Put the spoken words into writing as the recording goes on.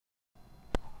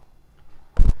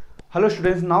Hello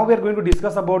students, now we are going to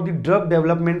discuss about the drug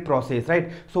development process, right?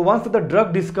 So once the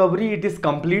drug discovery it is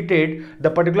completed, the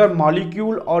particular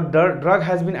molecule or drug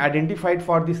has been identified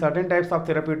for the certain types of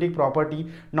therapeutic property.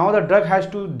 Now the drug has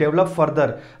to develop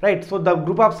further, right? So the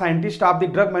group of scientists of the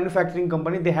drug manufacturing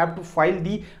company, they have to file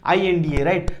the INDA,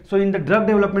 right? So in the drug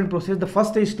development process, the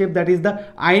first step, that is the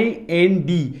IND,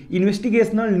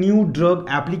 Investigational New Drug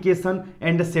Application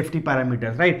and the safety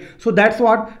parameters, right? So that's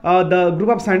what the group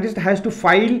of scientists has to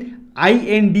file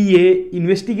INDA,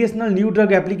 Investigational New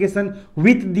Drug Application,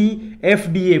 with the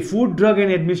FDA, Food Drug and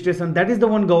Administration. That is the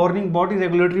one governing body,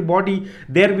 regulatory body.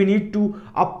 There we need to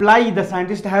apply, the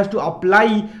scientist has to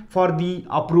apply for the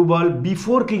approval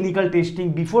before clinical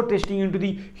testing, before testing into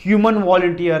the human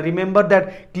volunteer. Remember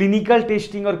that clinical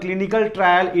testing or clinical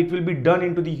trial, it will be done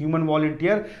into the human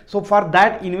volunteer. So for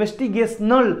that,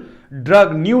 investigational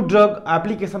new drug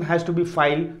application has to be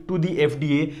filed to the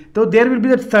FDA. So there will be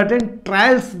the certain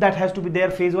trials that has to be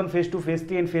there, phase 1, phase 2, phase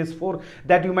 3 and phase 4,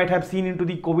 that you might have seen into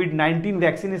the COVID-19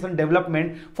 vaccination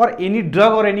development. For any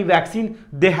drug or any vaccine,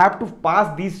 they have to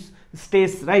pass these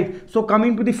stages, right? So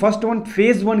coming to the first one,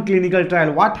 phase 1 clinical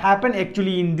trial. What happened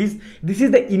actually in this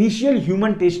is the initial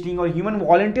human testing or human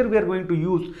volunteer we are going to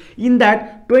use. In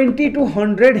that, 20 to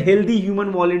 100 healthy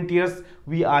human volunteers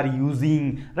we are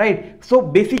using, right? So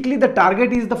basically the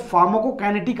target is the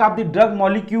pharmacokinetic of the drug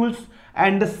molecules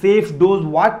and the safe dose,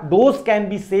 what dose can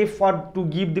be safe for to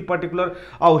give the particular.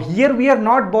 Here we are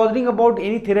not bothering about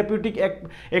any therapeutic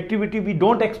activity. We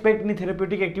don't expect any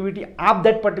therapeutic activity of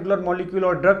that particular molecule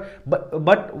or drug,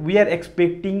 but we are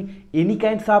expecting any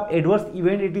kinds of adverse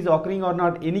event it is occurring or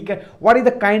not, what is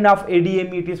the kind of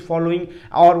ADME it is following,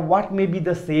 or what may be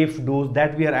the safe dose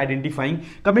that we are identifying.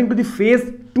 Coming to the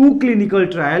phase 2 clinical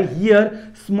trial,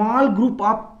 here small group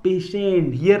of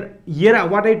patient, here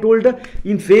what I told,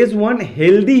 in phase 1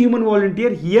 healthy human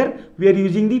volunteer, here we are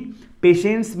using the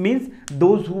patients, means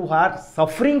those who are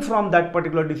suffering from that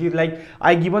particular disease. Like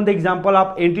I given the example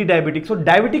of anti-diabetic. So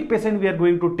diabetic patient we are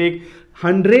going to take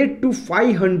 100 to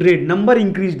 500, number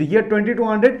increased, here 20 to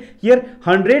 100, here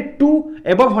 100 to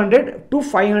above 100 to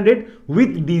 500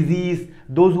 with disease,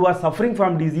 those who are suffering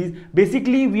from disease.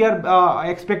 Basically we are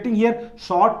expecting here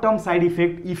short-term side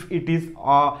effect if it is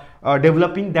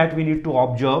developing, that we need to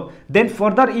observe. Then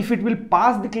further, if it will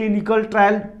pass the clinical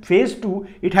trial phase 2,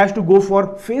 it has to go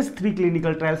for phase 3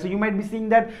 clinical trial. So you might be seeing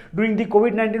that during the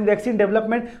COVID-19 vaccine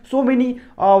development, so many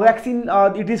vaccine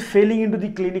it is failing into the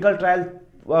clinical trial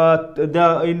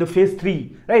in the phase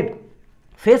 3, right?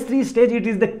 Phase 3 stage, it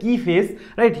is the key phase,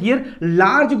 right? Here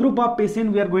large group of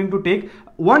patients we are going to take,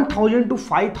 1000 to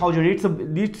 5000.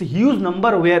 It's a huge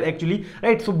number where actually,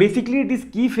 right? So basically it is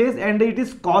key phase and it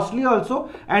is costly also,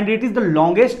 and it is the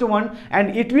longest one,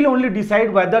 and it will only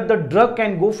decide whether the drug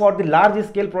can go for the large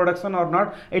scale production or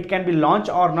not, it can be launched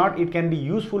or not, it can be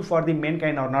useful for the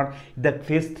mankind or not. That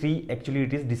phase 3 actually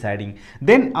it is deciding.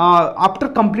 Then after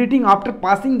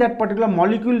passing that particular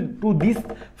molecule to this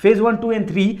phase 1, 2 and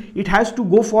 3, it has to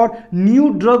go for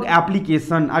new drug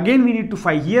application. Again we need to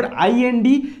find here IND,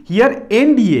 here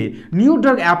NDA, new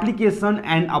drug application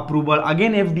and approval.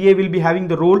 Again FDA will be having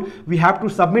the role. We have to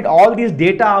submit all this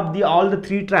data of all the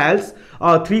 3 trials,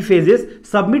 3 phases,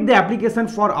 submit the application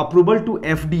for approval to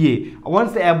FDA.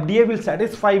 Once the FDA will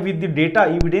satisfy with the data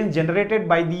evidence generated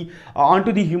by the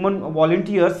onto the human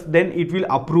volunteers, then it will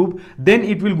approve. Then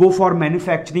it will go for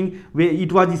manufacturing, where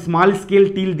it was small scale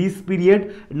till this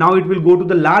period. Now it will go to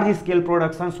the large scale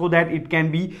production, so that it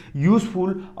can be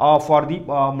useful for the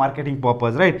marketing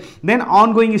purpose, right? Then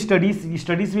ongoing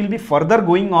studies will be further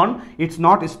going on. It's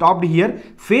not stopped here.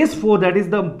 Phase 4, that is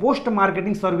the post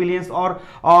marketing surveillance or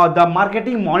the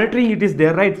marketing monitoring, it is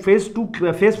there, right? Phase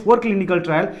 4 clinical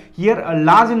trial. Here a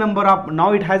large number of,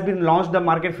 now it has been launched, the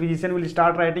market physician will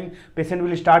start writing, patient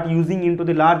will start using into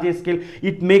the large scale.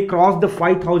 It may cross the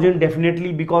 5000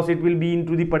 definitely, because it will be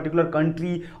into the particular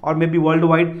country or maybe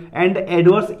worldwide. And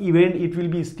adverse event it will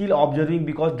be still observing,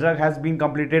 because drug has been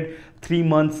completed 3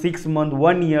 months, 6 months,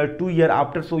 1 year, 2 year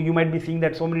after. So you might be seeing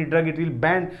that so many drug it will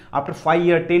ban after 5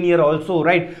 year, 10 year also,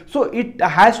 right? So it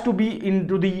has to be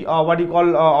into the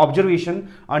observation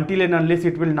until and unless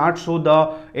it will not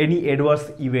show any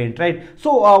adverse event, right?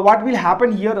 So what will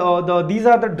happen here, these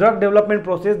are the drug development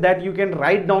process that you can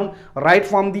write down right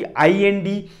from the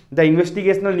IND, the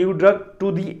investigational new drug,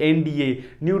 to the NDA,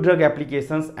 new drug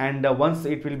applications, and once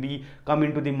it will be come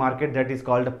into the market, that is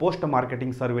called post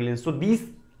marketing surveillance. So these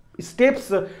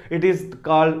steps it is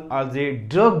called as a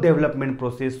drug development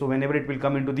process. So whenever it will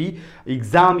come into the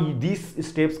exam, these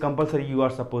steps compulsory you are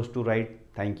supposed to write.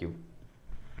 Thank you.